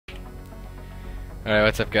Alright,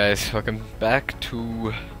 what's up guys? Welcome back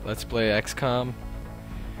to Let's Play XCOM.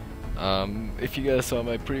 If you guys saw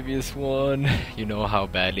my previous one, you know how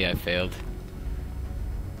badly I failed.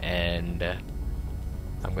 And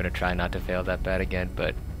I'm gonna try not to fail that bad again,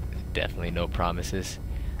 but definitely no promises.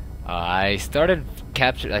 I started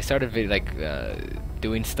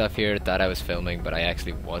doing stuff here, thought I was filming, but I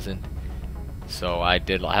actually wasn't. So I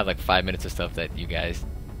have like 5 minutes of stuff that you guys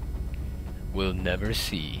will never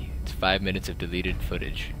see. It's 5 minutes of deleted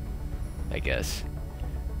footage, I guess.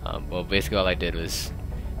 Well, basically all I did was,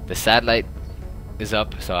 the satellite is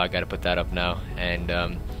up, so I gotta put that up now, and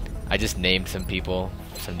I just named some people,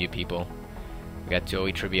 some new people. We got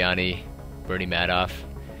Joey Tribbiani, Bernie Madoff,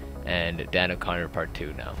 and Dan O'Connor Part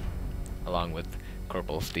 2 now, along with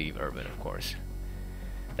Corporal Steve Urban, of course.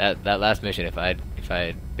 That last mission, if I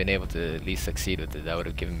had been able to at least succeed with it, that would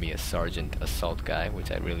have given me a sergeant assault guy,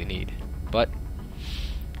 which I really need. But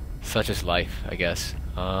such is life, I guess.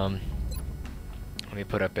 Let me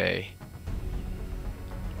put up a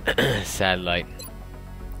satellite.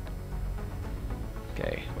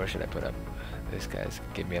 Okay, where should I put up? This guy's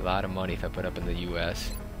give me a lot of money if I put up in the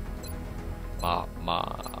U.S. My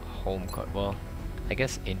home country. Well, I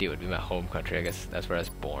guess India would be my home country. I guess that's where I was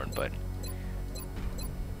born, but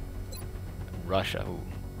Russia. Ooh.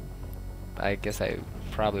 I guess I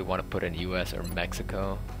probably want to put in U.S. or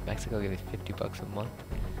Mexico. Mexico gives me $50 a month.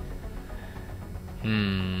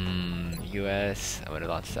 U.S. I'm gonna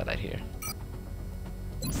launch a satellite here.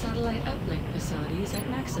 Satellite uplink facilities at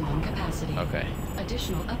maximum capacity. Okay.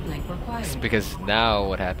 Additional uplink required. It's because now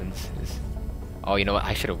what happens is, oh, you know what?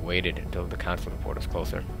 I should have waited until the council report was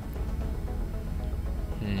closer.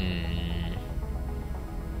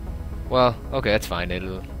 Well, okay, that's fine.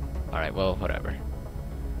 It'll. All right. Well, whatever.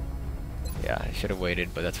 Yeah, I should have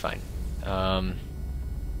waited, but that's fine.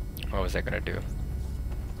 What was I gonna do?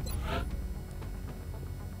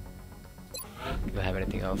 Do I have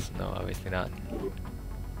anything else? No, obviously not.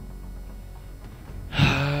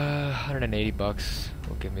 $180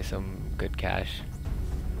 will give me some good cash.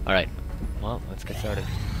 Alright, well, let's get started.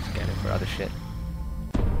 Scanning for other shit.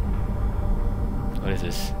 What is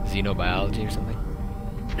this? Xenobiology or something?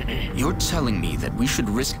 You're telling me that we should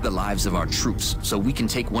risk the lives of our troops so we can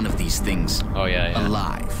take one of these things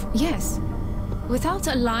alive? Yes. Without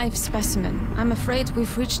a live specimen, I'm afraid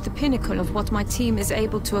we've reached the pinnacle of what my team is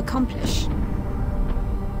able to accomplish.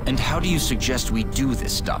 And how do you suggest we do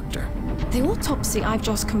this, Doctor? The autopsy I've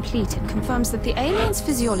just completed confirms that the alien's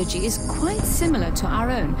physiology is quite similar to our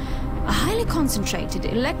own. A highly concentrated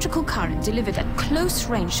electrical current delivered at close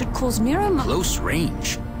range should cause Close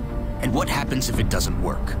range? And what happens if it doesn't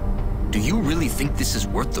work? Do you really think this is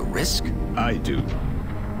worth the risk? I do.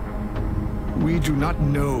 We do not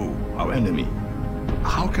know our enemy.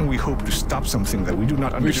 How can we hope to stop something that we do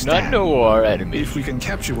not understand? We do not know our enemy. If we can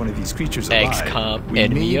capture one of these creatures alive, XCOM, we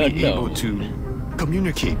enemy may be unknown. able to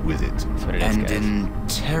communicate with it. That's what it is, And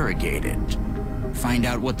guys. interrogate it. Find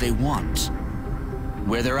out what they want.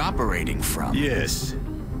 Where they're operating from. Yes.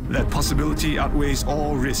 That possibility outweighs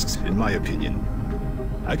all risks, in my opinion.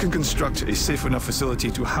 I can construct a safe enough facility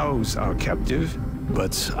to house our captive,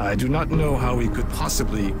 but I do not know how we could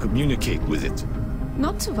possibly communicate with it.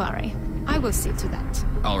 Not to worry. I will see to that.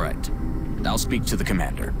 All right. I'll speak to the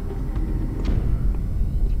commander.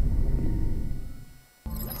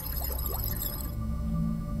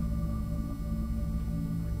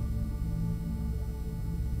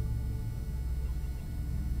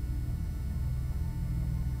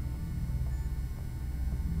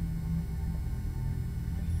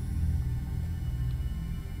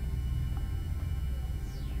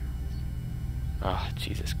 Oh,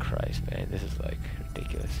 Jesus Christ, man. This is like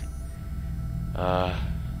ridiculous.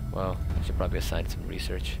 Well, I should probably assign some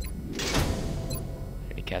research.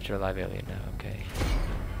 Can you capture a live alien now? Okay.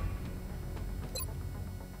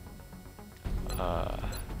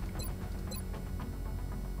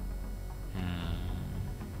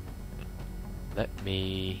 Let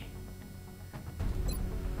me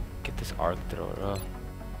get this arc thrower.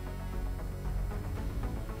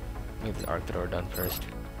 Get this arc thrower done first.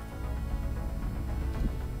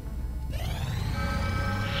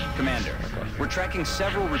 Commander, we're tracking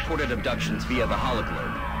several reported abductions via the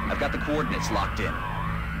hologlobe. I've got the coordinates locked in.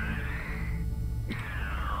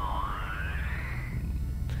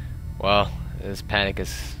 Well, this panic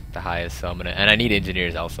is the highest, so I'm gonna... And I need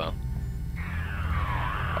engineers also.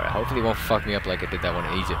 Alright, hopefully it won't fuck me up like it did that one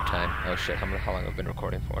in Egypt time. Oh shit, how long have I been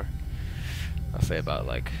recording for? I'll say about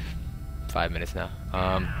like 5 minutes now.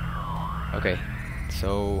 Okay,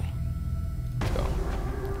 so... Let's go.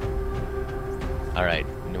 Alright,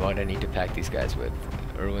 what I need to pack these guys with.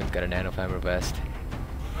 Irwin's got a nanofiber vest.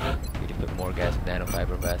 Need to put more more gas with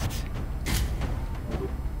nanofiber vests.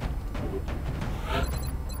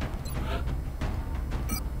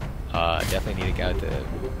 Definitely need to get out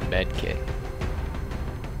the med kit.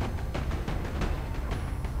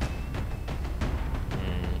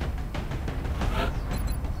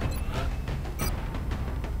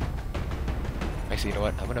 Actually, you know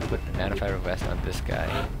what? I'm gonna put a nanofiber vest on this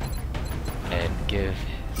guy and give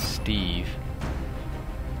Steve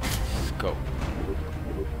scope.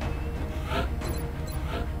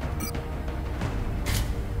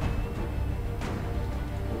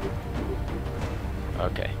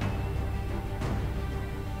 Okay.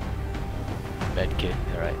 Medkit,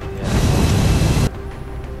 alright, yeah.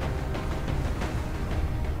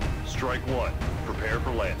 Strike one. Prepare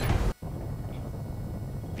for landing.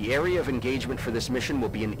 The area of engagement for this mission will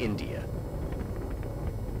be in India.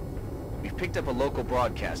 We've picked up a local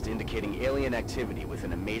broadcast indicating alien activity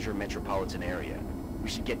within a major metropolitan area. We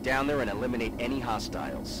should get down there and eliminate any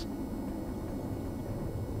hostiles.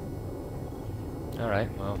 Alright,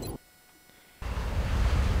 well.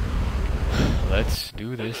 Let's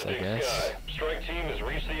do this, I guess. Strike team has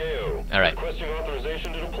reached the AO. Alright. Requesting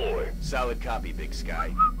authorization to deploy. Solid copy, Big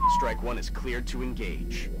Sky. Strike one is cleared to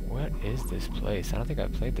engage. What is this place? I don't think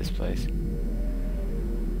I've played this place.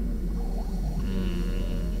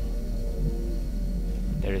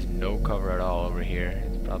 There is no cover at all over here.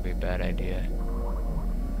 It's probably a bad idea.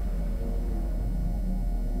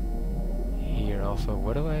 Here also,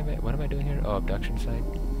 what am I doing here? Oh, abduction site.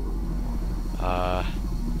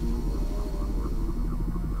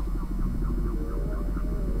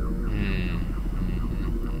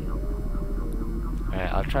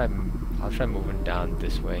 Alright, I'll try moving down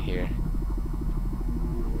this way here.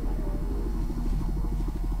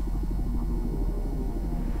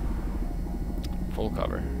 Full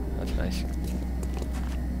cover. That's nice.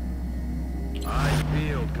 Eyes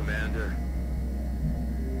peeled, Commander.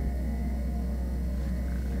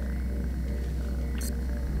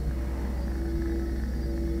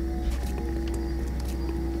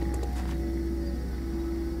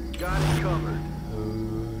 Got it covered.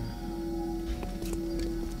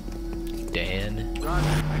 Dan.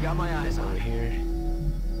 Roger, I got my eyes on Over it. here.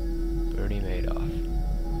 Bernie Madoff.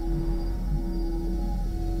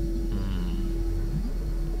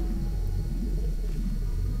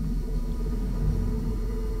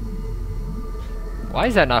 Why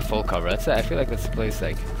is that not full cover? I feel like this place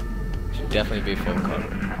should definitely be full cover.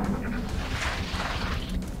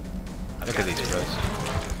 Look at these roads.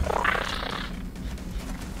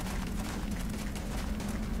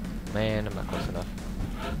 Man, I'm not close enough.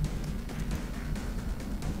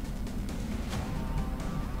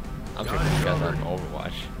 I'm sure these guys are on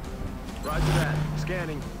Overwatch. Roger that.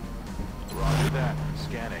 Scanning. Roger that.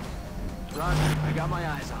 Scanning. Roger, I got my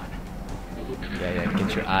eyes on it. Yeah,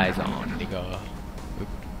 get your eyes on, nigga.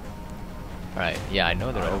 Alright, yeah, I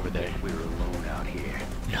know they're over there. We're alone out here.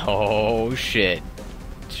 No shit.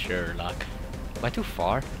 Sherlock. Am I too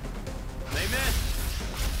far? They missed.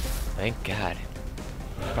 Thank God.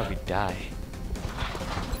 I'll probably die.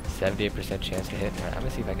 78% chance to hit. Alright, I'm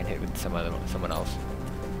gonna see if I can hit with someone else.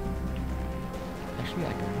 Actually,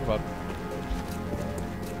 I can move up.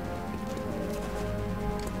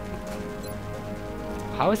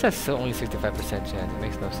 How is that still only 65% chance? It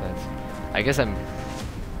makes no sense. I guess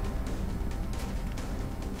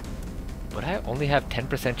would I only have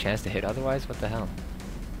 10% chance to hit otherwise? What the hell?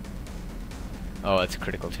 Oh, it's a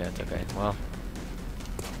critical chance. Okay, well.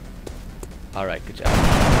 Alright, good job.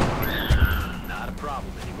 Not a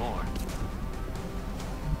problem anymore.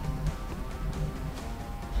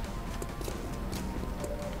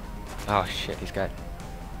 Oh shit, he's got...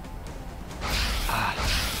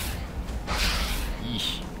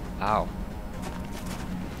 Yeesh. Ow.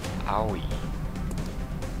 Owie.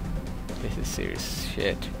 This is serious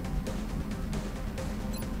shit.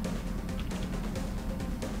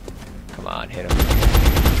 Come on, hit him.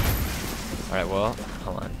 Alright, well,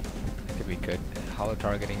 hold on. That could be good. Hollow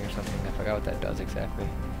targeting or something. I forgot what that does exactly.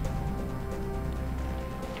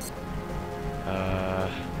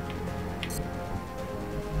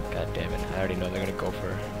 God damn it. I already know they're gonna go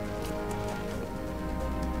for...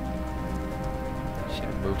 Should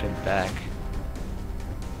have moved him back.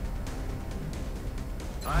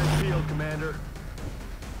 Eyes peeled, Commander.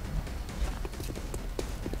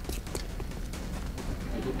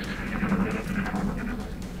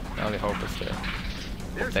 My only hope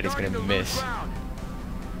is that he's gonna miss.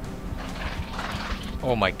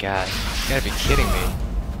 Oh my god. You gotta be kidding me.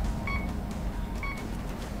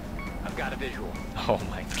 I've got a visual. Oh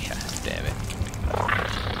my god, damn it.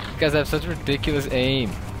 You guys have such ridiculous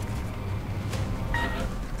aim.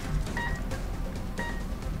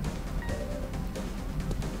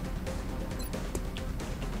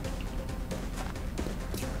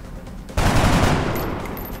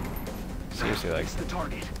 seriously, like, the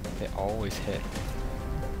target. they always hit.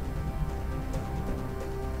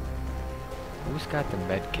 Who's got the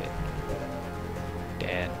med kit?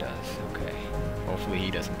 Dan does. Okay. Hopefully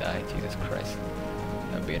he doesn't die. Jesus Christ.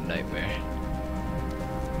 That'd be a nightmare.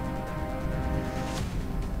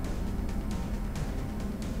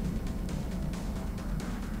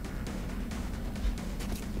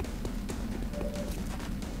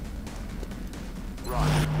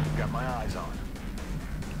 Roger. Got my eyes on.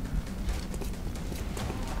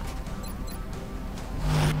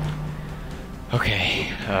 Okay.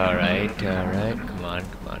 Alright, alright. Come on,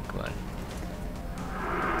 come on, come on.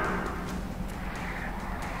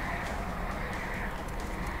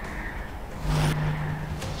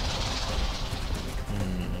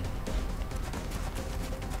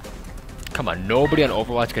 Come on, nobody on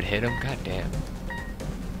Overwatch could hit him? God damn.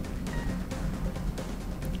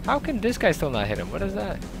 How can this guy still not hit him? What is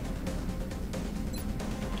that?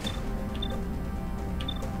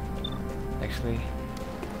 Actually...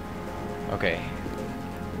 Okay.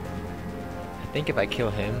 I think if I kill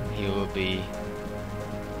him, he will be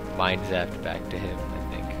mind zapped back to him, I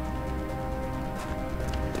think.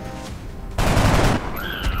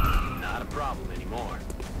 Not a problem anymore.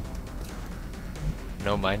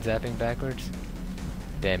 No mind zapping backwards?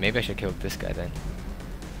 Damn, maybe I should kill this guy then.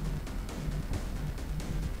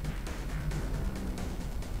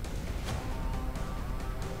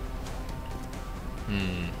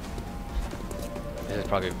 This is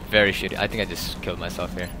probably very shitty. I think I just killed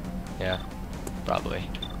myself here. Yeah, probably.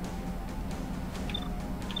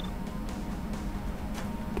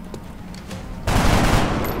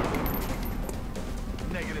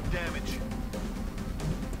 Negative damage.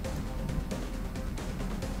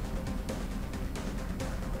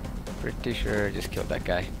 Pretty sure I just killed that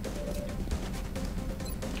guy.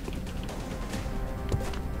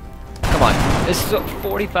 Come on, this is a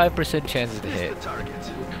 45% chances to hit. The target.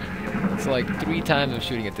 It's like 3 times I'm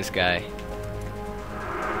shooting at this guy.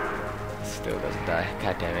 Still doesn't die.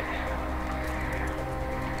 God damn it.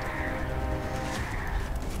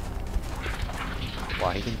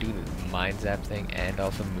 Wow, he can do the mind zap thing and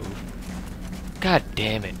also move. God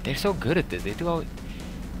damn it. They're so good at this. They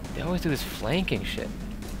always do this flanking shit.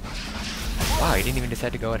 Wow, he didn't even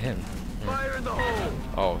decide to go at him. Fire in the hole.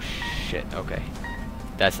 Oh shit, okay.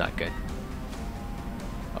 That's not good.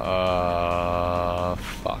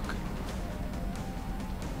 Fuck.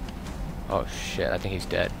 Oh shit, I think he's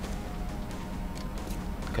dead.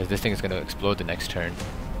 Because this thing is gonna explode the next turn.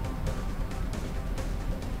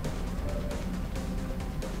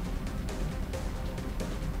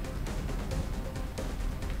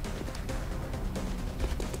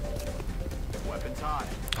 Weapons high.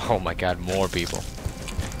 Oh my god, more people.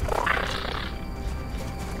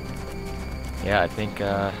 Yeah, I think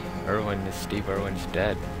Steve Irwin's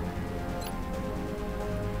dead.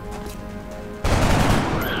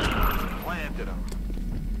 Planted him.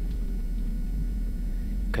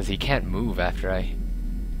 Cause he can't move after I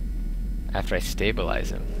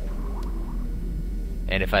stabilize him.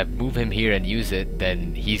 And if I move him here and use it,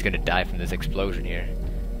 then he's gonna die from this explosion here.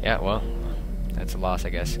 Yeah, well, that's a loss, I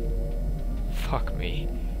guess. Fuck me.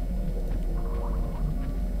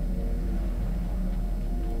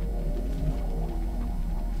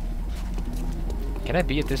 Can I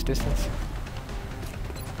be at this distance?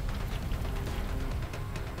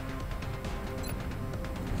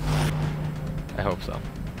 I hope so.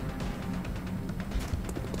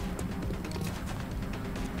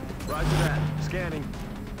 Roger that. Scanning.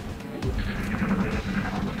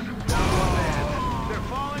 They're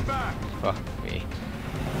falling back. Fuck me.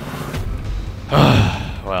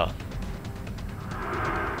 Well.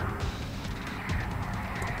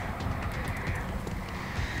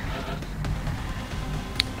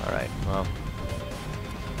 Alright, well.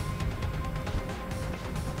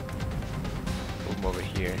 Move him over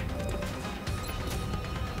here.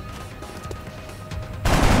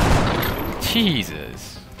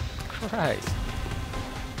 Jesus Christ.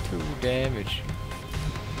 2 damage.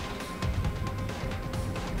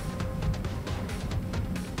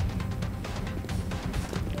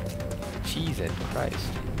 Jesus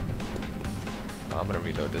Christ. Oh, I'm gonna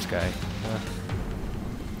reload this guy.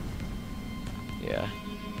 Yeah.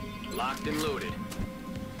 Locked and loaded.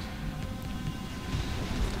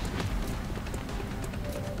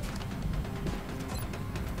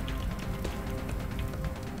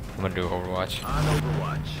 I'm gonna do Overwatch. On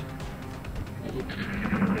Overwatch.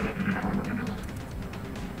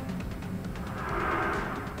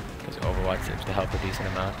 Because Overwatch seems to help a decent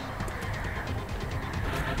amount.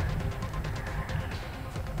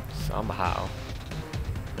 Somehow.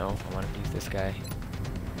 No, I want to use this guy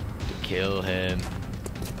to kill him.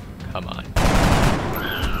 Come on.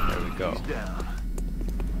 go. He's down.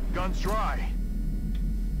 Guns dry.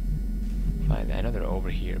 Fine, I know they're over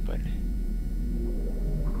here, but...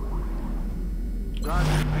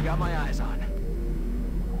 Roger, I got my eyes on.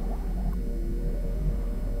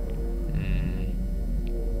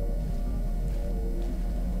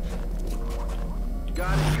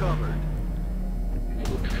 Got it covered.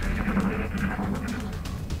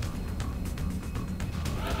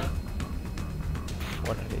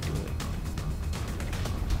 What are they doing?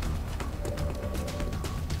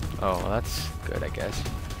 Oh, well, that's good, I guess.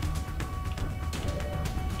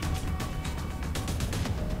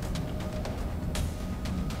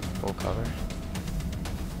 Full cover.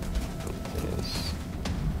 This.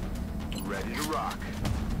 Ready to rock.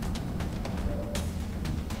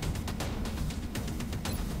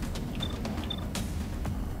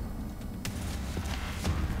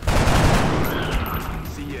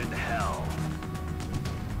 See you in hell.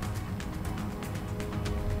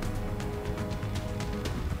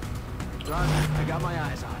 Roger, I got my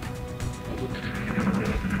eyes on.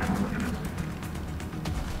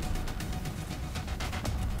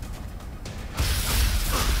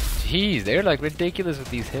 Jeez, they're like ridiculous with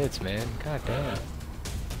these hits, man. God damn.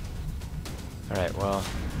 Alright, well.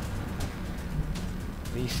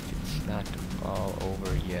 At least it's not all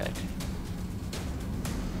over yet.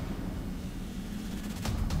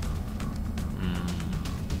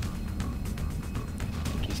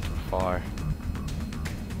 I think he's too far.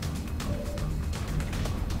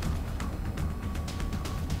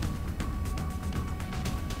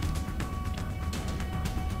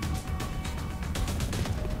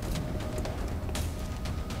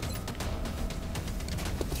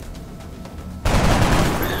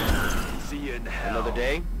 Another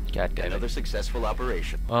day, God damn another it. successful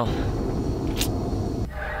operation. Well.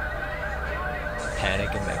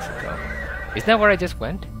 Panic in Mexico. Isn't that where I just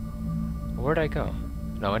went? Where'd I go?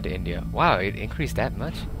 No, I went to India. Wow, it increased that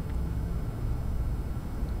much?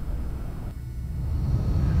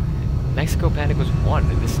 Mexico panic was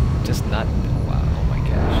 1, and this just not... Wow, oh my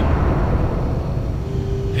gosh.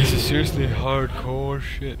 This is seriously hardcore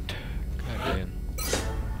shit. God damn.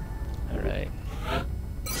 Alright.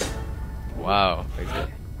 Wow, big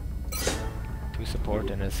guy. 2 support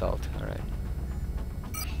and assault. Alright.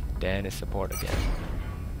 Dan is support again.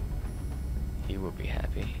 He will be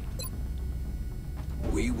happy.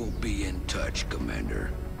 We will be in touch, Commander.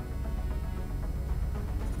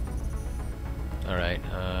 Alright,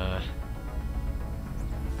 are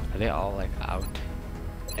they all like out?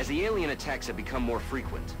 As the alien attacks have become more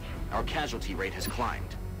frequent, our casualty rate has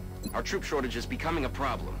climbed. Our troop shortage is becoming a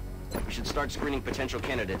problem. We should start screening potential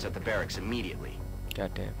candidates at the barracks immediately.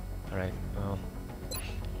 Goddamn. Alright, well.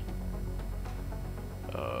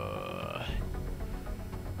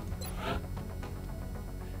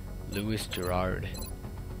 Louis Gerard.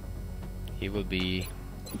 He will be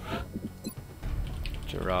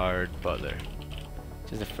Gerard Butler.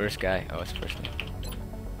 This is the first guy. Oh, it's the first name.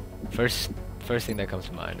 First thing that comes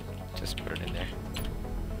to mind. Just put it in there.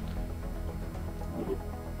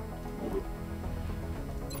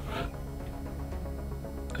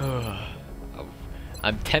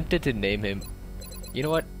 I'm tempted to name him. You know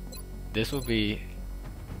what? This will be.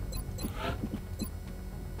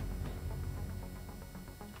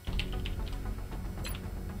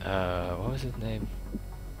 What was his name?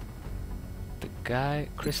 The guy,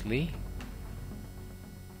 Chris Lee.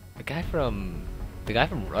 The guy from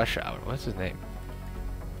Rush Hour. What's his name?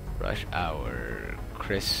 Rush Hour.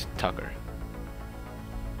 Chris Tucker.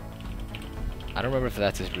 I don't remember if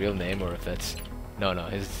that's his real name or if that's. No,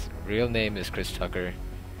 his real name is Chris Tucker.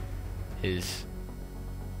 His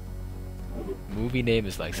movie name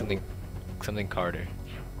is like something Carter.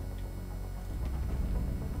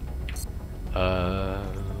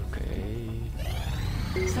 Okay.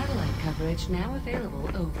 Satellite coverage now available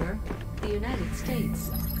over the United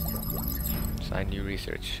States. Sign new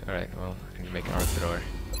research. Alright, well, I can make an arc thrower.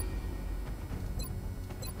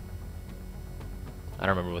 I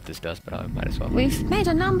don't remember what this does, but I might as well. We've made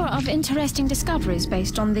a number of interesting discoveries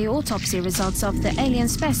based on the autopsy results of the alien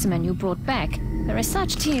specimen you brought back. The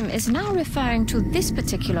research team is now referring to this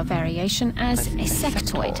particular variation as a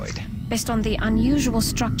sectoid, based on the unusual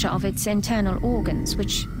structure of its internal organs,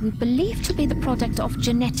 which we believe to be the product of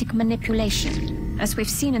genetic manipulation. As we've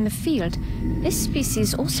seen in the field, this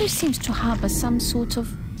species also seems to harbor some sort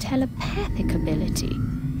of telepathic ability.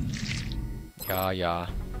 Yeah.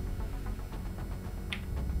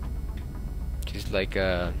 She's like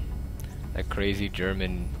a crazy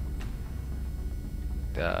German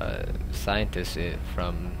scientist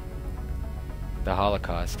from the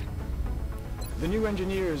Holocaust. The new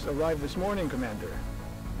engineers arrived this morning, Commander.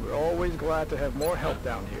 We're always glad to have more help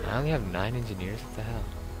down here. I only have 9 engineers. What the hell?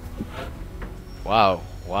 Wow.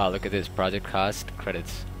 Wow, look at this. Project cost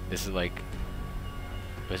credits. This is like...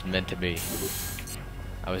 It was meant to be.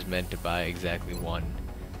 I was meant to buy exactly 1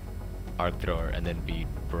 arc thrower and then be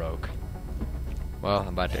broke. Well, I'm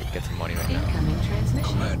about to get some money right now. Incoming transmission.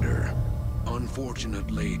 Commander,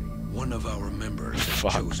 unfortunately, one of our members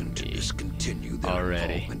has chosen to discontinue their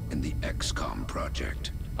involvement in the XCOM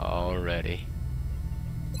project. Already.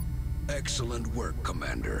 Excellent work,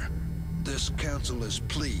 Commander. This council is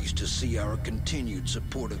pleased to see our continued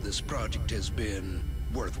support of this project has been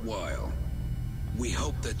worthwhile. We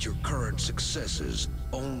hope that your current successes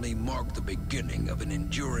only mark the beginning of an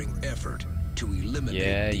enduring effort to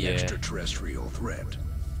eliminate the extraterrestrial threat.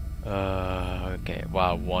 Okay.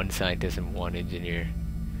 Wow, 1 scientist and 1 engineer.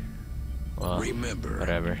 Well, remember,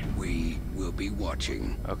 whatever. We will be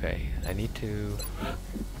watching. Okay, I need to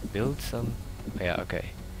build some... Yeah, okay.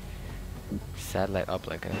 Satellite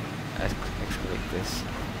uplink. Excavate this.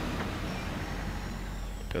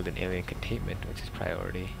 Build an alien containment, which is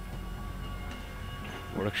priority.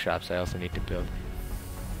 Workshops I also need to build.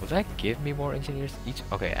 Will that give me more engineers each?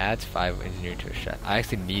 Okay, adds 5 engineers to a shot. I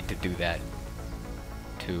actually need to do that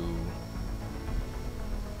to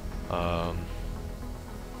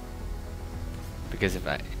because if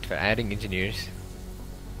I'm adding engineers,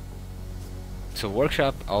 so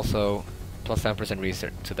workshop also plus 10%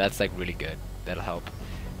 research, so that's like really good. That'll help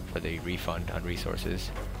for the refund on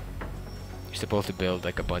resources. You're supposed to build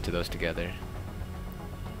like a bunch of those together,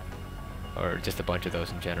 or just a bunch of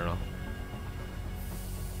those in general.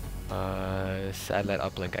 Satellite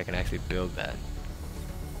uplink, I can actually build that,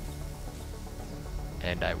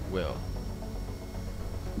 and I will.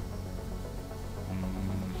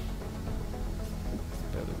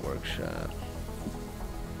 Build a workshop.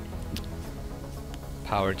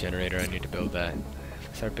 Power generator, I need to build that.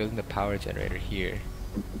 Start building the power generator here.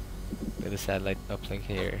 Build a satellite uplink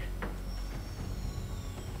here.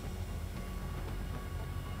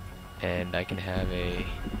 And I can have a...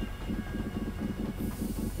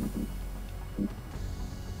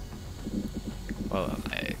 Well,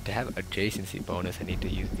 to have adjacency bonus, I need to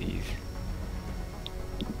use these.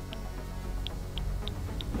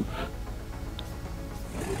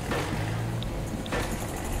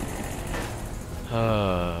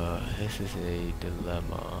 This is a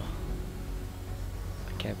dilemma.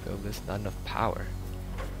 I can't build this, not enough power.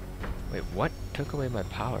 Wait, what took away my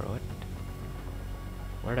power? What?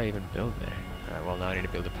 Where did I even build there? Alright, well now I need to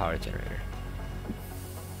build a power generator.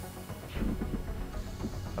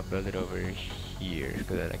 I'll build it over here,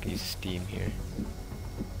 because then I can use steam here.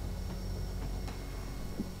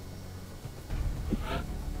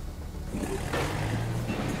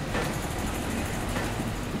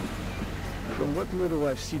 From what little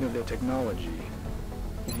I've seen of their technology,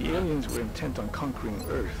 if the aliens were intent on conquering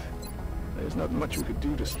Earth, there's not much we could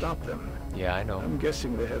do to stop them. Yeah, I know. I'm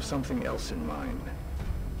guessing they have something else in mind.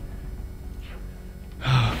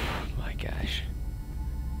 Oh my gosh.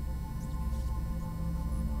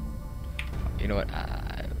 You know what?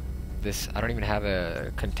 I don't even have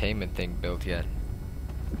a containment thing built yet.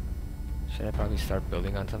 Should I probably start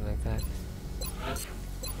building on something like that?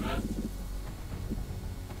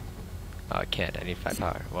 Oh, I can't. I need 5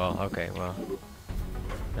 power. Well, okay, well.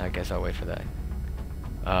 I guess I'll wait for that.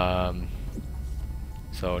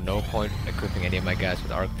 So no point equipping any of my guys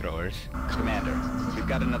with arc throwers. Commander, we've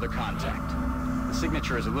got another contact. The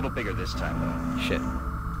signature is a little bigger this time, though. Shit.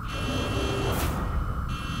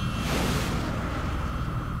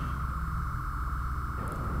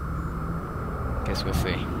 Guess we'll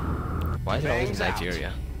see. Why is it always in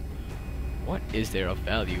Nigeria? What is there of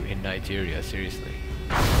value in Nigeria, seriously?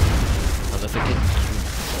 Unless I get...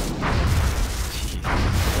 Jeez.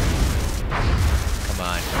 Come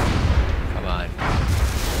on. Come on.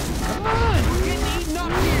 Come on! We're getting eaten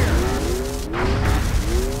up here!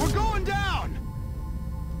 We're going down!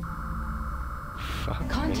 Fuck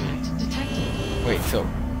Contact detected. Wait, so...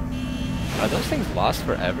 Are those things lost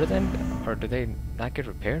forever then? Or do they not get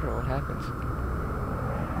repaired, or what happens?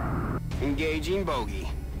 Engaging bogey.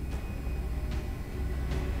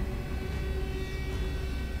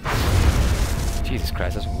 Jesus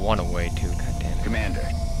Christ, that's 1 away too, god damn it. Commander,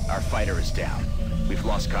 our fighter is down. We've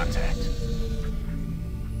lost contact.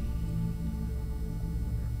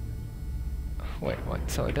 Wait, what?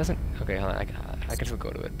 So it doesn't... Okay, hold on, I can still go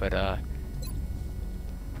to it, but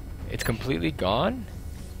it's completely gone?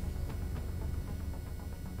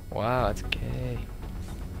 Wow, that's gay.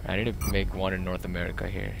 I need to make 1 in North America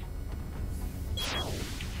here.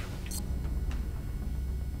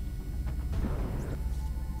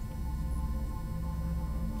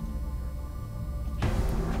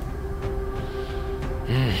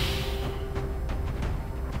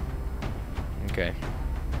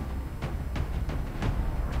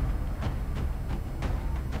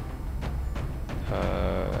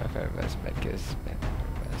 Best medkit,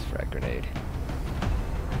 best frag grenade.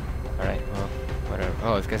 Alright, well, whatever.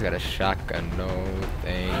 Oh, this guy's got a shotgun. No,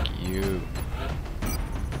 thank you.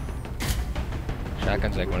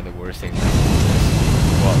 Shotgun's like one of the worst things.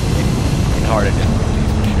 Well, in harder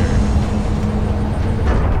difficulties for sure.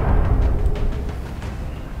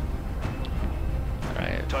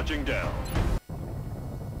 Alright. Touching down.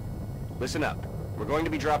 Listen up. We're going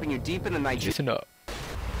to be dropping you deep in the night. Listen up.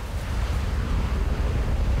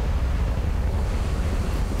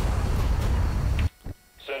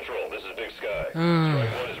 Central, this is Big Sky.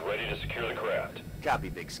 Strike 1 is ready to secure the craft. Copy,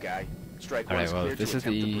 Big Sky. Strike 1 Alright, is well, clear this to is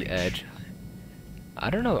attempt the breach. edge. I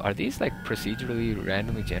don't know, are these like procedurally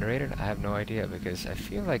randomly generated? I have no idea because I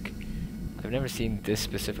feel like I've never seen this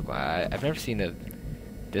specific one. I've never seen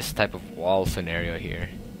this type of wall scenario here.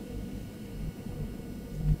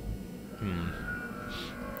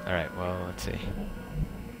 Alright, well, let's see.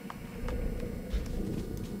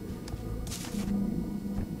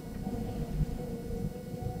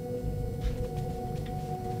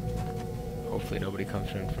 Hopefully nobody comes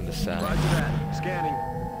from the side. Roger that. Scanning.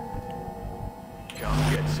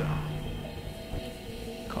 Come get some.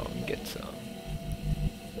 Come get some.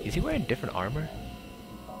 Is he wearing different armor?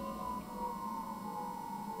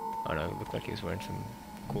 Oh no, it looked like he was wearing some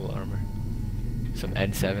cool armor. Some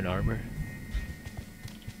N7 armor.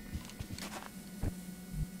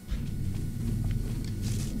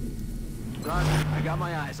 Roger, I got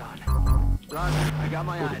my eyes on. Roger, I got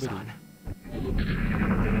my eyes on.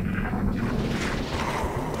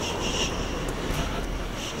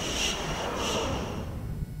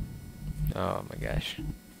 Oh my gosh.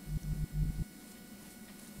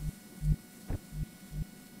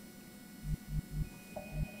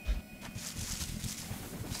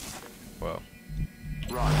 Whoa.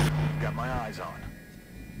 Roger, got my eyes on.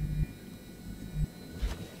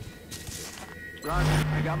 Roger,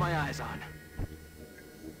 I got my eyes on.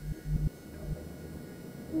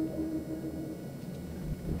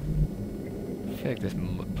 I feel like this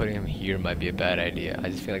putting him here might be a bad idea. I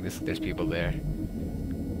just feel like there's people there.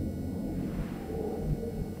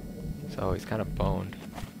 So he's kind of boned.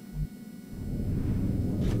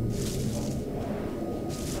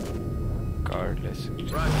 Regardless.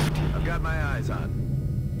 Roger, I've got my eyes on.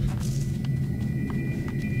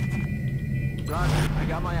 Roger, I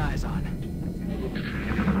got my eyes on.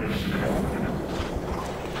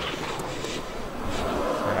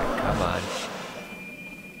 Alright, come on.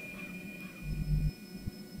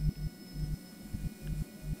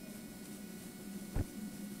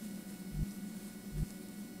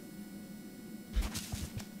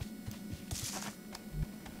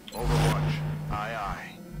 Overwatch. Aye,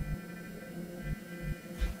 aye.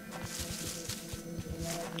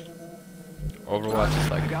 Overwatch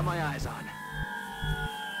is I like... got my eyes on.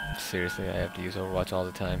 Seriously, I have to use Overwatch all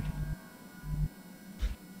the time.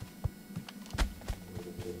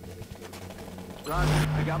 Roger,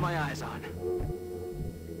 I got my eyes on.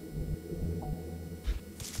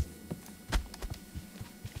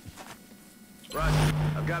 Roger,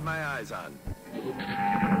 I've got my eyes on.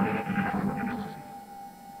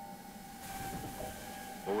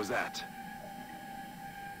 What was that?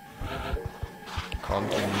 Calm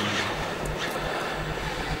down.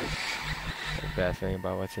 A bad thing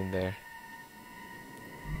about what's in there.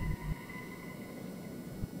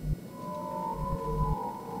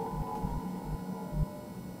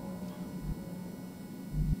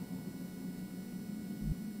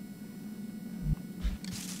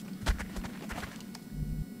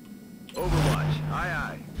 Overwatch. Aye,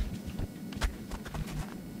 aye.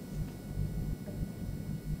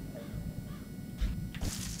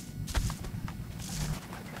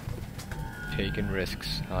 Taking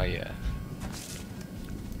risks. Oh yeah.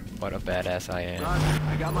 What a badass I am. Roger,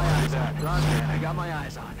 I got my eyes on. Roger, I got my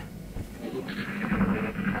eyes on.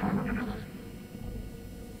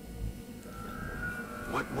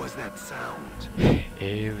 What was that sound?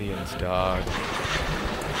 Aliens, dog.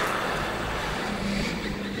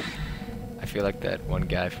 I feel like that one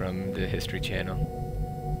guy from the History Channel.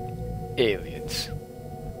 Aliens.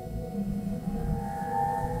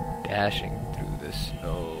 Dashing through the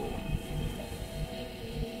snow.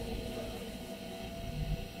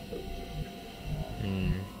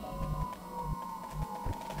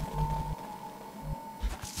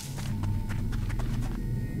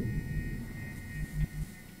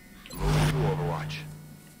 Moving to Overwatch.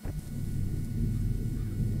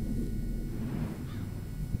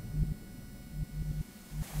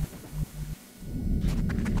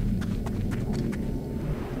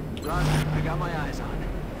 Roger, I got my eyes on.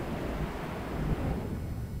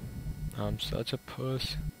 I'm such a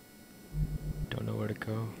puss. Don't know where to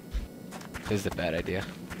go. This is a bad idea.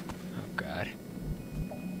 God.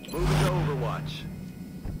 Moving to Overwatch.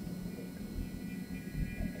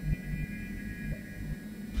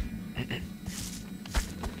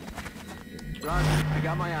 Roger, I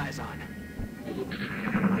got my eyes on.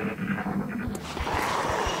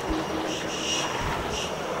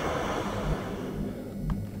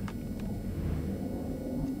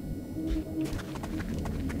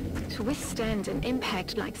 To withstand an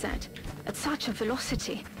impact like that, at such a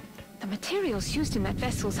velocity, the materials used in that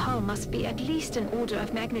vessel's hull must be at least an order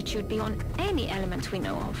of magnitude beyond any element we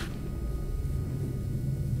know of.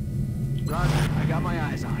 Roger, I got my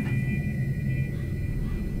eyes on.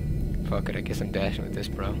 Fuck it, I guess I'm dashing with this,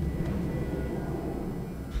 bro.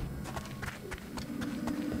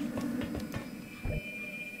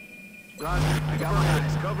 Roger, I got my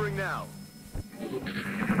eyes on. Covering now.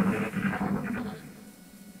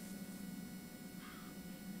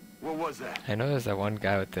 What was that? I know there's that one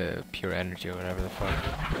guy with the pure energy or whatever the fuck.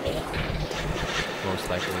 Most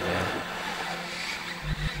likely, yeah.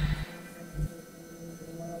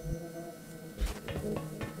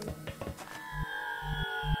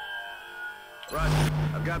 Roger,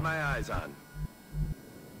 I've got my eyes on.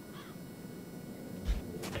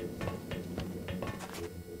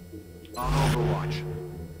 On Overwatch.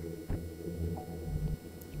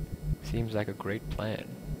 Seems like a great plan.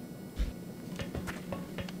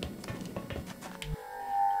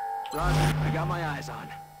 Roger, I got my eyes on.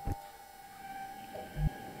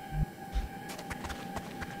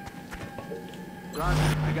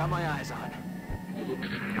 Roger, I got my eyes on.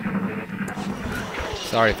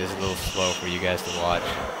 Sorry if this is a little slow for you guys to watch.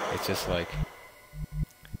 It's just like...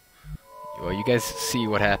 Well, you guys see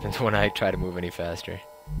what happens when I try to move any faster.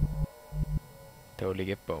 Totally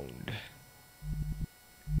get boned.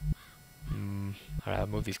 Alright, I'll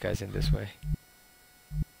move these guys in this way.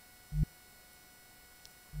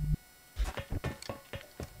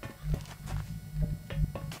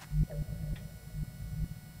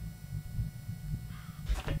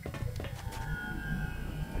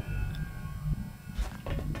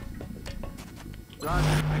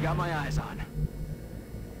 Roger, I got my eyes on.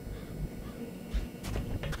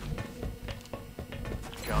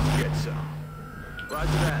 Come get some.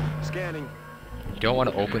 Roger that. Scanning. You don't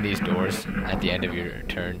want to open these doors at the end of your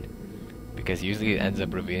turn, because usually it ends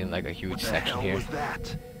up revealing like a huge section here. What the hell was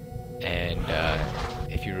that? And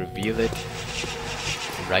if you reveal it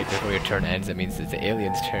right before your turn ends, that means it's the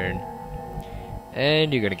alien's turn,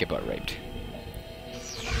 and you're gonna get butt raped.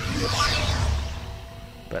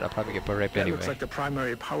 But I'll probably get butt raped anyway. That looks like the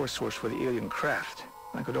primary power source for the alien craft.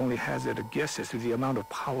 I could only hazard a guess as to the amount of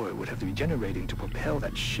power it would have to be generating to propel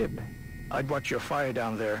that ship. I'd watch your fire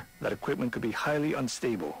down there. That equipment could be highly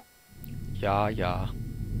unstable. Yeah, yeah.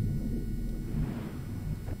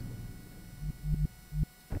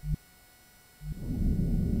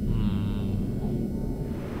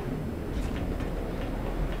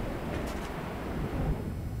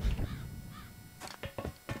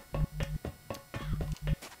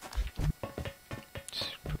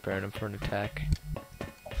 Preparing him for an attack.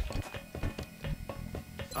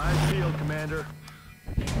 Eyes peeled, Commander.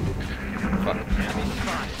 Fuck. Enemy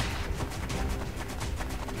spotted.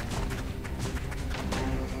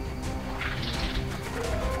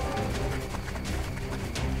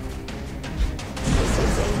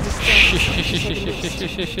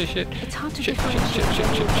 Shit. It's hard to differentiate where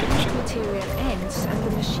the damage material ends and the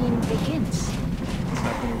machine begins. It's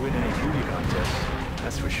not going to win any beauty contests,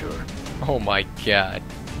 that's for sure. Oh my god.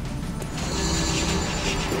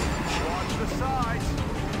 Watch the sides.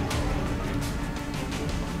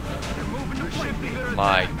 They're moving to flank me.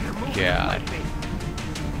 My god.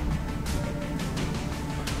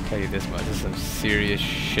 Tell you this much, there's some serious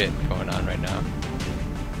shit going on right now.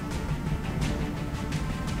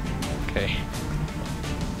 Okay.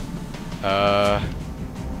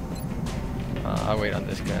 I'll wait on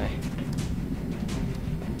this guy.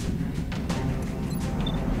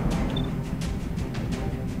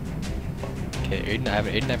 Okay, I have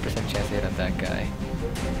an 89% chance to hit on that guy.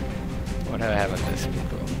 What do I have on this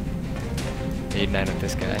people? 89 on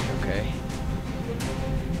this guy, okay.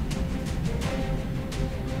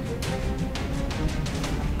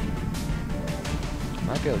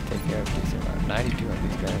 Might be able to take care of these around 92 on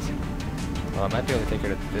these guys. Well, I might be able to take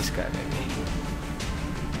care of this guy maybe.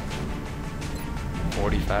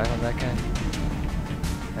 45 on that guy.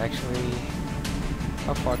 Actually,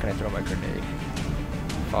 how far can I throw my grenade?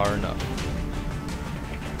 Far enough.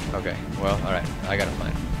 Okay, well, alright, I got a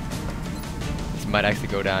plan. This might actually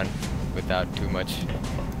go down without too many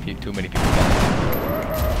people dying.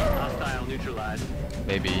 Hostile neutralized.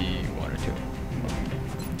 Maybe one or two.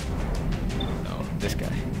 No, this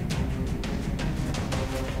guy.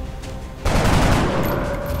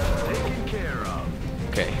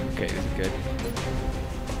 Okay, this is good.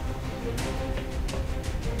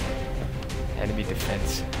 Enemy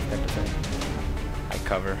defense 10%. High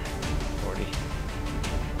cover 40.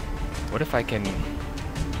 What if I can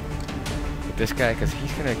with this guy, because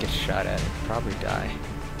he's gonna get shot at and probably die.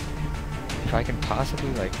 If I can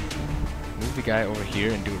possibly like move the guy over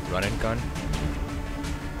here and do a run and gun.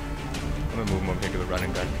 I'm gonna move him over here and do a run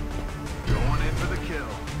and gun. Going in for the kill.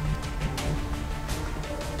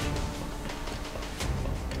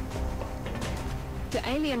 The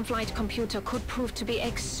alien flight computer could prove to be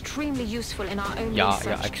extremely useful in our own yeah,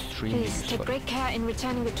 research. Yeah, extremely Please useful. take great care in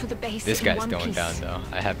returning it to the base. This in guy's one going piece. down though.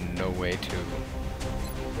 I have no way to.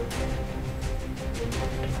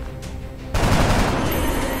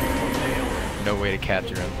 No way to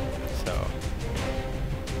capture him. So,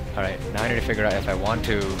 all right. Now I need to figure out if I want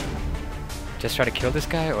to just try to kill this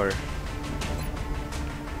guy or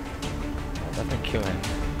I'll definitely kill him.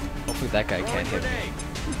 Hopefully that guy can't hit me.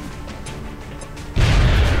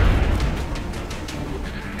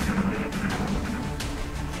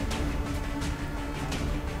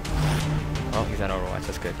 Oh, he's on Overwatch,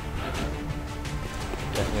 that's good.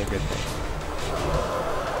 Definitely a good thing.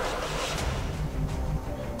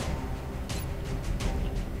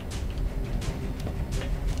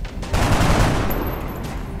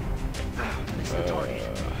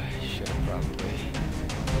 Should've probably.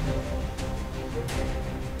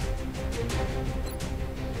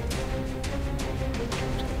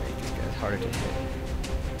 Make these guys harder to hit.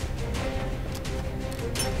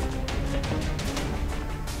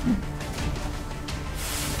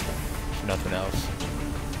 Nothing else.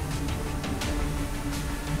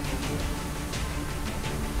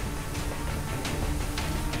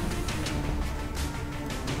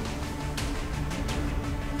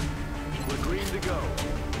 We're green to go.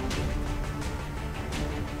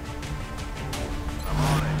 I'm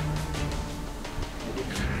on it.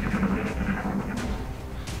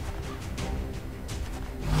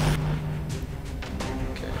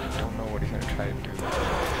 Okay, I don't know what he's gonna try to do.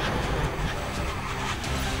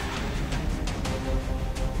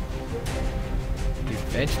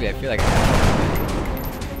 Eventually, I feel like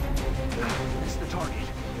It's the target.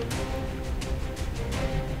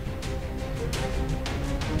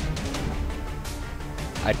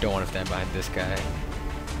 I don't want to stand behind this guy.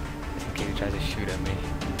 Just in case he tries to shoot at me.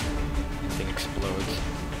 The thing explodes.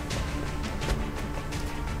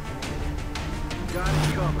 Got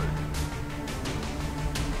it covered.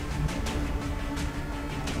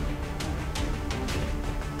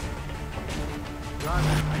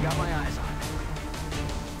 Roger, I got my eyes on it.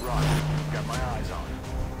 Roger, got my eyes on it.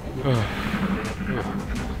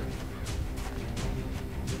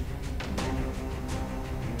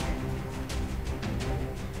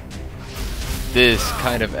 This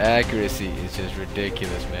kind of accuracy is just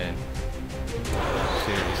ridiculous, man.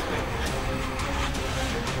 Seriously.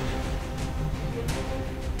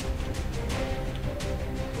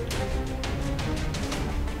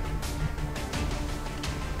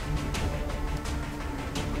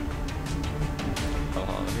 Hold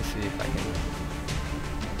on, let me see if I can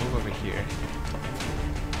move over here.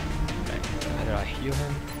 Right. Either I heal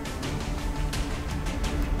him.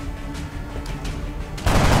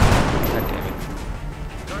 God damn it.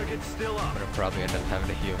 Target's still up. I'm gonna probably end up having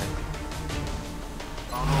to heal him.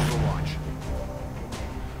 On Overwatch.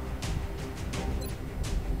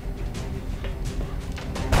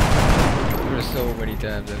 There are so many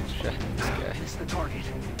times I've shot this guy. It's the target.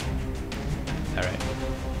 Alright.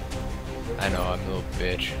 I know, I'm a little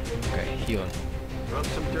bitch. Okay, heal him. Rub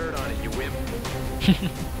some dirt on it, you wimp.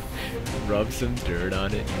 Rub some dirt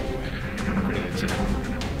on it, you wimp. Pretty legit.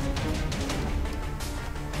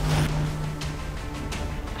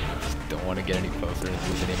 Just don't want to get any closer and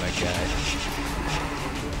lose any of my guys.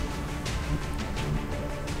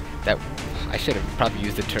 That I should have probably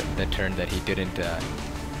used the turn that he didn't.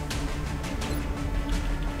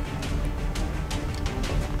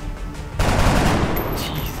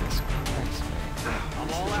 Jesus Christ, man! I'm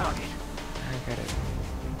all out. I got it.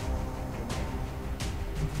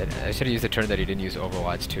 I should have used the turn that he didn't use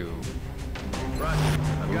Overwatch to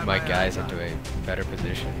move my guys into a better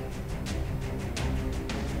position.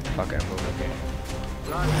 Fuck, I'm moving here.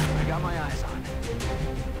 Roger, I got my eyes on it.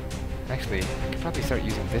 Actually, I could probably start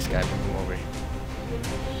using this guy to move over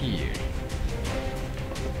here.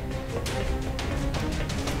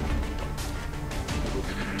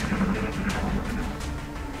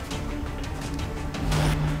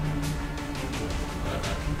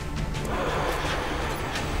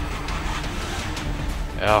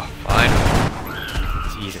 Oh,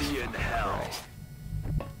 finally. Jesus Christ.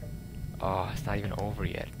 Oh, it's not even over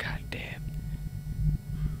yet. God damn.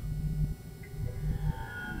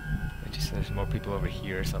 Just there's more people over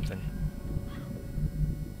here or something.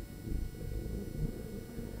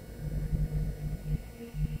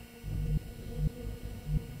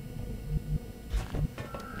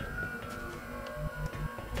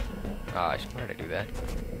 Gosh, why did I do that?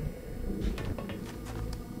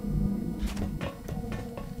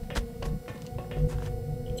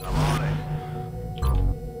 I'm on it.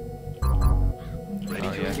 Ready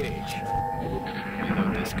to engage.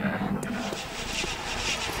 Reload this guy.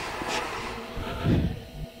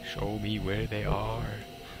 Show me where they are.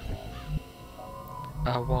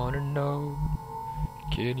 I wanna know.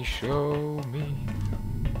 Can you show me?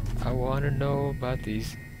 I wanna know about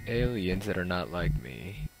these aliens that are not like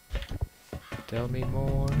me. Tell me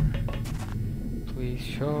more. Please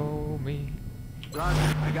show me. Roger,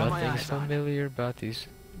 I got my Nothing's eyes on. familiar about these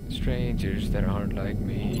strangers that aren't like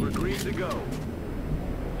me. We're green to go.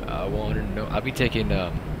 I wanna know. I'll be taking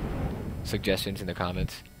suggestions in the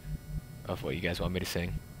comments of what you guys want me to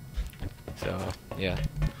sing. So yeah,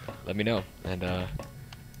 let me know, and I'll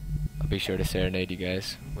be sure to serenade you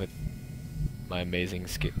guys with my amazing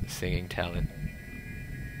singing talent.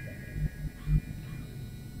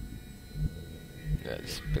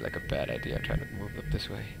 This feel like a bad idea. I'm trying to move up this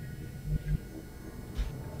way,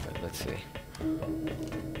 but let's see.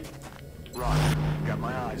 Roger, got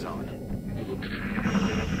my eyes on.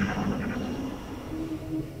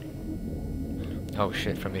 Oh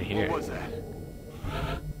shit! From in here. What was that?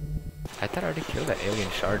 I thought I already killed that alien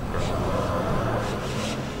shard, bro.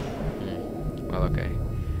 Well, okay.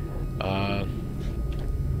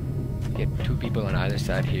 Get 2 people on either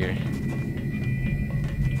side here.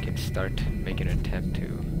 Can start making an attempt to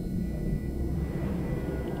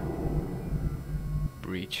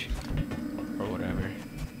breach or whatever.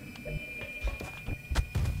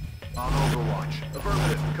 On Overwatch.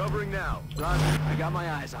 Affirmative. Covering now. Roger, I got my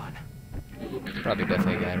eyes on. Probably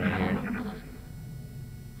definitely a guy right here.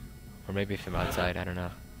 Or maybe from outside, I don't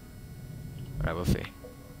know. Alright, we'll see.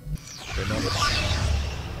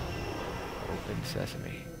 Open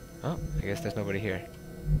sesame. Oh, I guess there's nobody here.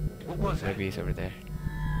 What was Maybe he's over there.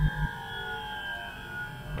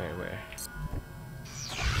 Where?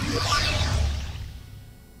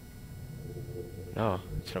 No,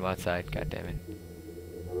 it's from outside, god damn it.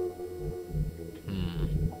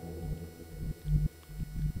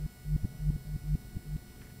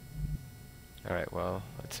 Alright, well,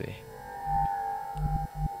 let's see.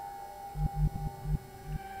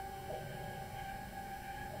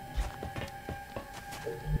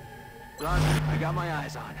 Roger, I got my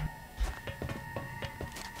eyes on.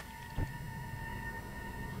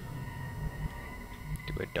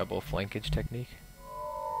 Do a double flankage technique.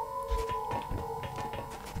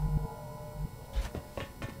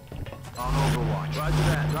 On Overwatch. Roger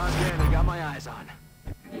that. Roger, I got my eyes on.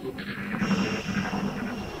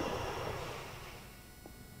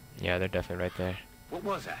 Yeah, they're definitely right there. What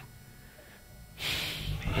was that?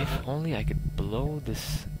 If only I could blow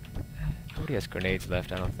this... Nobody has grenades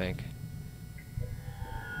left, I don't think.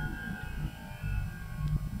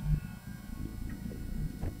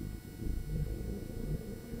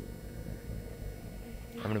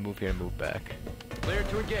 I'm gonna move here and move back. Clear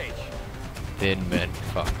to engage. Thin men,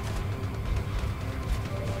 fuck.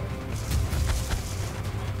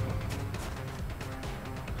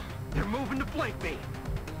 They're moving to flank me.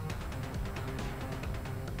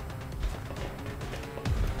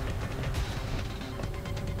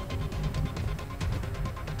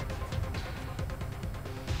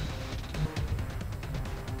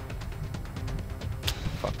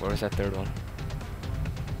 Fuck, where was that third one?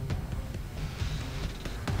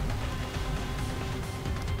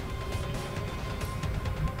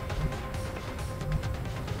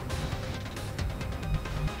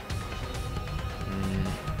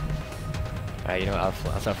 Alright, you know what,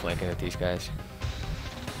 I'll start flanking with these guys.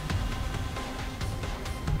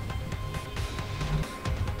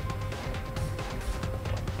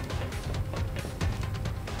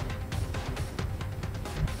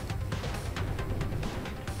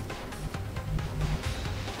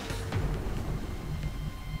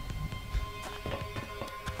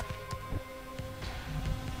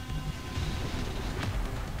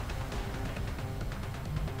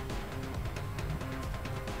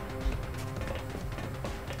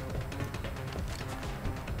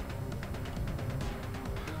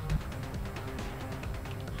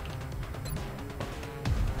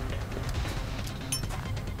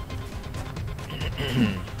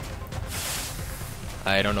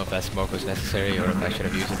 I don't know if that smoke was necessary or if I should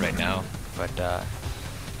have used it right now, but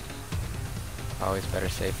always better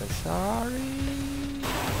safe than sorry.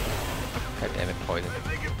 God damn it, poison. I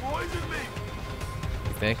think it poisoned me.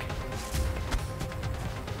 You think?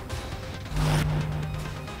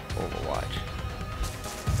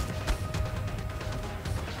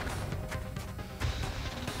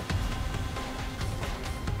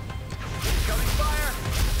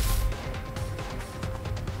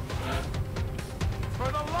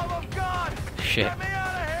 shit.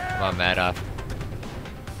 Come on, Madoff.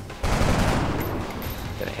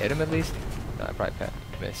 Did I hit him at least? No, I probably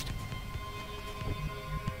missed.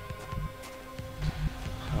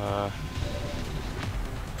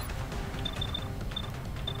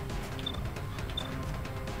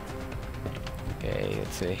 Okay,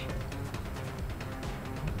 let's see.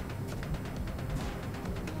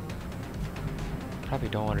 Probably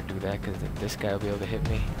don't want to do that because this guy will be able to hit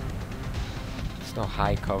me. There's no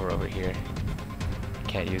high cover over here.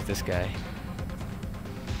 Can't use this guy.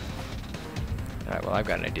 Alright, well, I've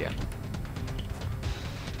got an idea.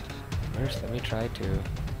 First, let me try to...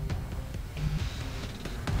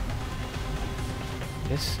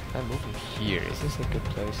 If I move him here, is this a good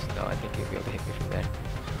place? No, I think he'll be able to hit me from there.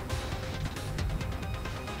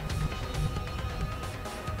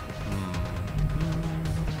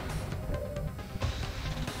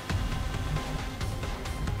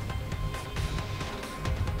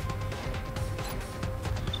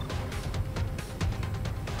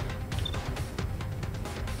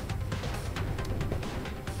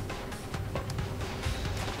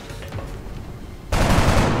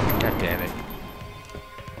 God damn it.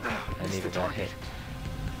 I needed that hit.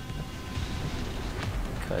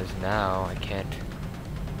 Because now I can't...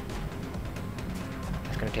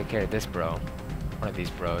 It's gonna take care of this bro. One of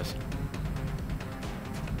these bros.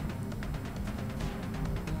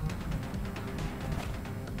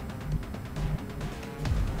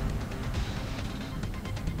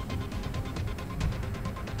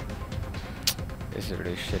 This is a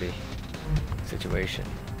really shitty situation.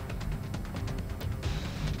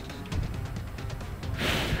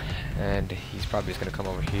 And he's probably just gonna come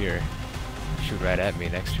over here, shoot right at me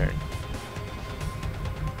next turn.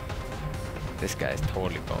 This guy's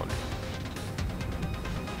totally boned.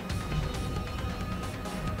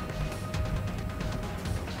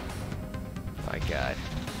 My god.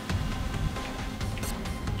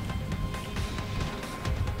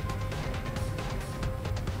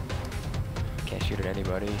 Can't shoot at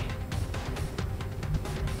anybody.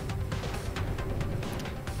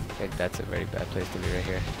 I think that's a very bad place to be right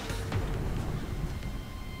here.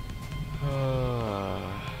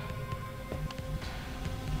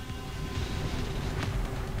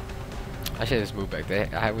 I should have just moved back.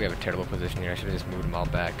 We have a terrible position here. I should have just moved them all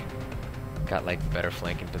back. Got like better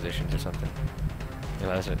flanking positions or something. You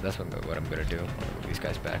know, that's what I'm gonna do. I'm gonna move these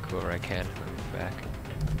guys back, whoever I can. Move back.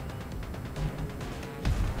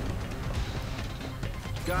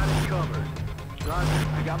 Got it covered. Roger,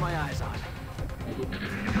 I got my eyes on it.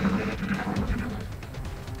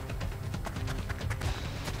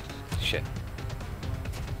 Shit.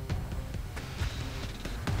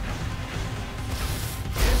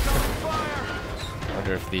 I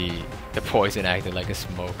wonder if the poison acted like a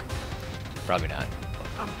smoke. Probably not.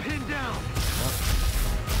 I'm pinned down. Oh.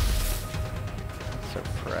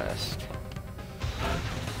 Suppressed.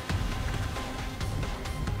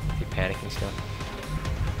 Is he panicking still?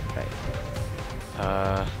 Right.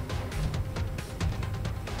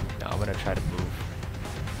 No, I'm gonna try to move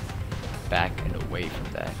back and away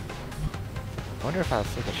from that. I wonder if I'll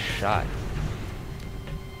take a shot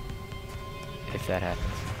if that happens.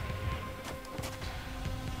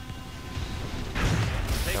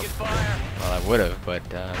 Taking fire. Well, I would have, but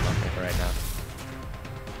I'm not for right now.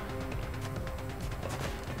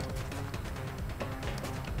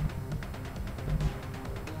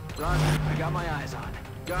 Roger, I got my eyes on it.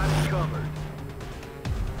 Got it covered.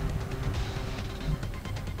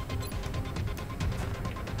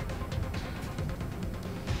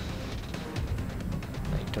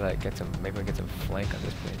 Until I get some, maybe I get some flank on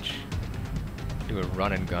this bitch. Do a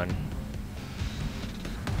run and gun,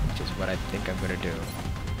 which is what I think I'm gonna do.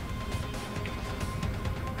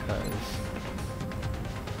 Because,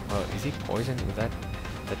 well, is he poisoned? Is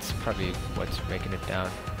that's probably what's making it down.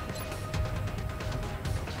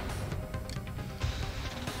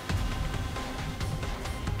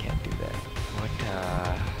 Can't do that. What?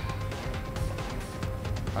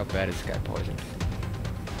 How bad is this guy poisoned?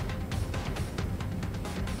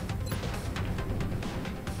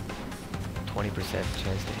 %20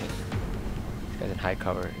 chance to hit. This guy's in high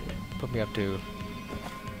cover. Put me up to,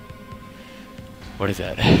 what is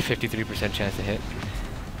that? 53% chance to hit.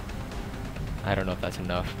 I don't know if that's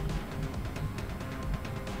enough.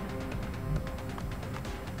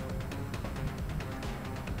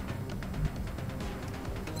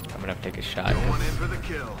 I'm gonna have to take a shot. Going in for the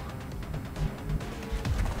kill.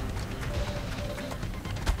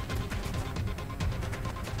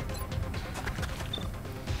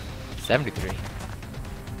 $73.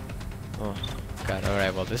 Oh god,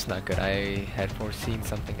 alright, well this is not good. I had foreseen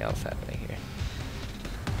something else happening here.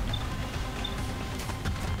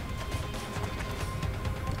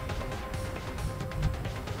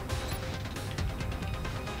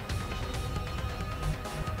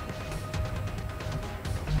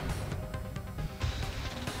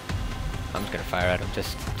 I'm just gonna fire at him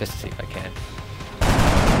just to see if I can.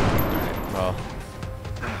 Alright,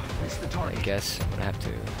 well, I guess I'm gonna have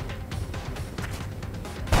to.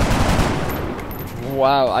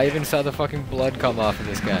 Wow, I even saw the fucking blood come off of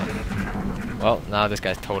this guy. Well, now this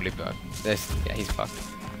guy's totally bugged. Yeah, he's fucked.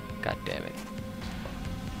 God damn it.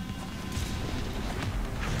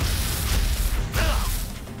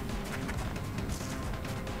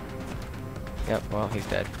 Yep, well, he's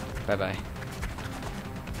dead. Bye-bye.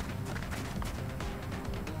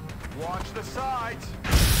 Watch the sides.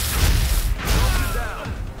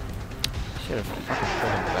 Should have fucking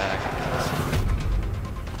pulled him back.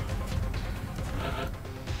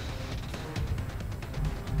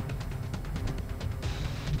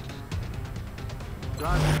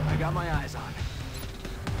 Roger, I got my eyes on.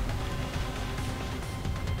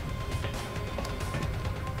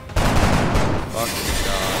 Fuck this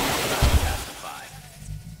dog.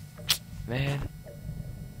 Man.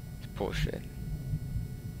 It's bullshit.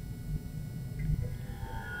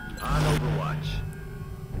 On Overwatch.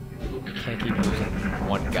 You can't keep losing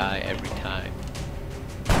one guy every time.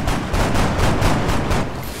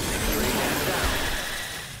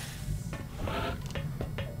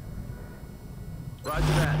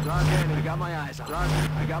 Roger that. Roger, I got my eyes on. Roger,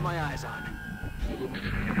 I got my eyes on.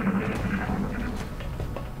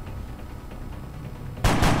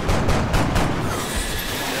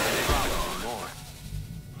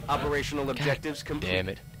 Operational objectives complete. Damn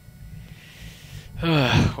it.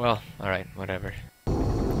 Well, alright, whatever.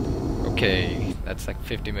 Okay, that's like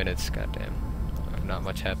 50 minutes, goddamn. Not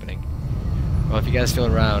much happening. Well, if you guys still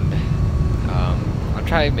around, I'll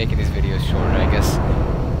try making these videos shorter. I guess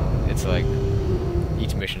it's like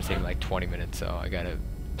each mission seemed like 20 minutes, so I gotta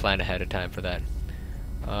plan ahead of time for that.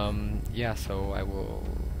 Yeah, so I will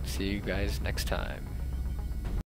see you guys next time.